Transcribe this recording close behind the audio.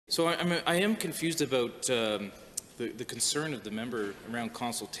So I am confused about the concern of the member around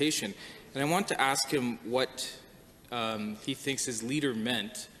consultation, and I want to ask him what he thinks his leader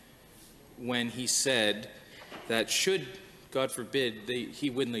meant when he said that should, God forbid, he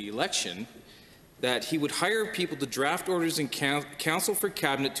win the election, that he would hire people to draft orders and counsel for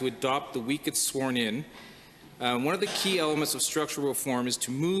cabinet to adopt the week it's sworn in. One of the key elements of structural reform is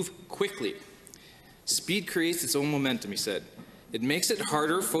to move quickly. Speed creates its own momentum, he said. It makes it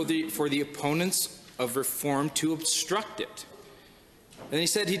harder for the opponents of reform to obstruct it. And he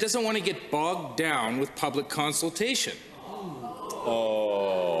said he doesn't want to get bogged down with public consultation.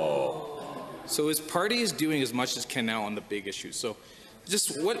 So his party is doing as much as can now on the big issues. So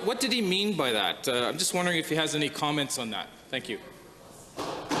just what did he mean by that? I'm just wondering if he has any comments on that. Thank you.